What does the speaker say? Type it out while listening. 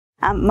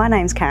My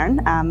name's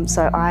Karen,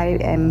 so I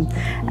am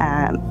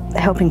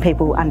helping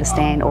people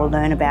understand or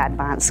learn about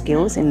advanced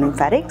skills in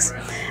lymphatics,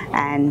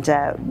 and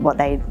what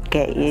they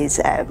get is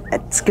a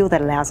skill that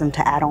allows them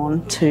to add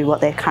on to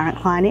what their current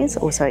client is,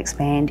 also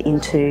expand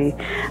into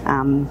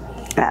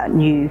a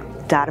new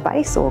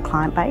database or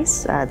client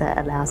base that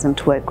allows them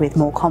to work with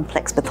more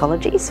complex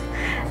pathologies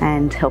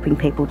and helping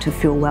people to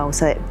feel well,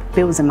 so it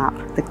builds them up.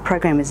 The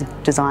program is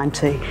designed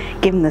to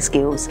give them the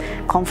skills,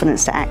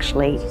 confidence to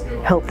actually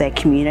help their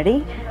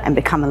community and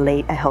become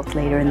a health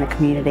leader in the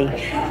community.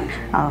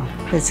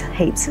 There's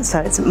heaps, so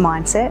it's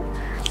mindset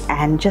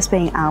and just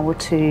being able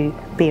to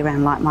be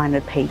around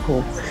like-minded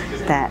people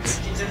that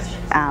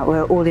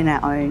we're all in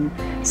our own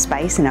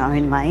space, in our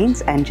own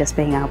lanes, and just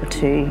being able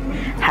to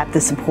have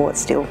the support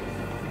still.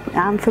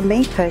 For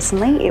me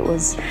personally, it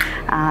was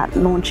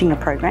launching a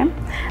program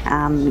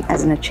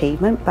as an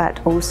achievement,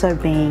 but also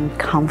being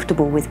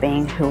comfortable with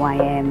being who I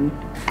am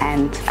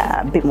and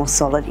a bit more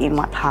solid in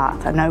my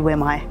path. I know where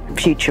my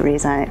future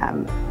is.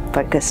 I'm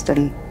focused,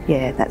 and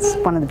yeah, that's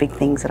one of the big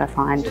things that I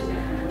find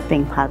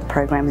being part of the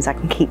program is I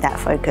can keep that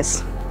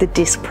focus. The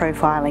disc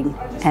profiling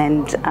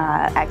and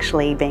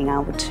actually being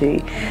able to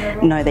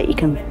know that you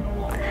can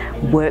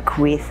work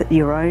with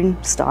your own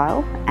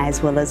style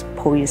as well as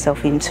pull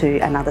yourself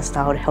into another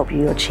style to help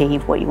you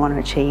achieve what you want to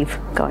achieve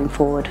going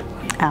forward.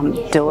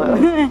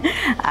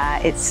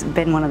 It's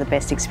been one of the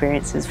best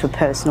experiences for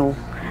personal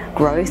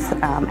growth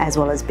as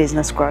well as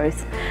business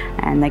growth,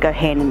 and they go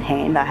hand in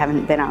hand. I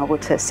haven't been able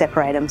to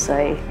separate them,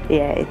 so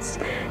yeah, it's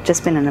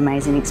just been an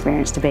amazing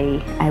experience to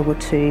be able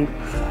to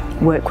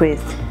work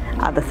with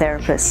other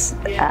therapists,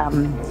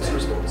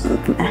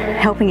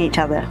 helping each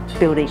other,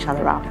 build each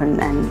other up,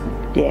 and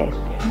yeah,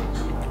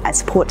 a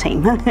support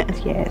team,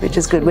 yeah, which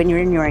is good. When you're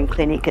in your own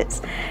clinic,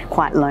 it's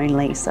quite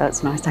lonely, so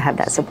it's nice to have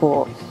that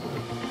support.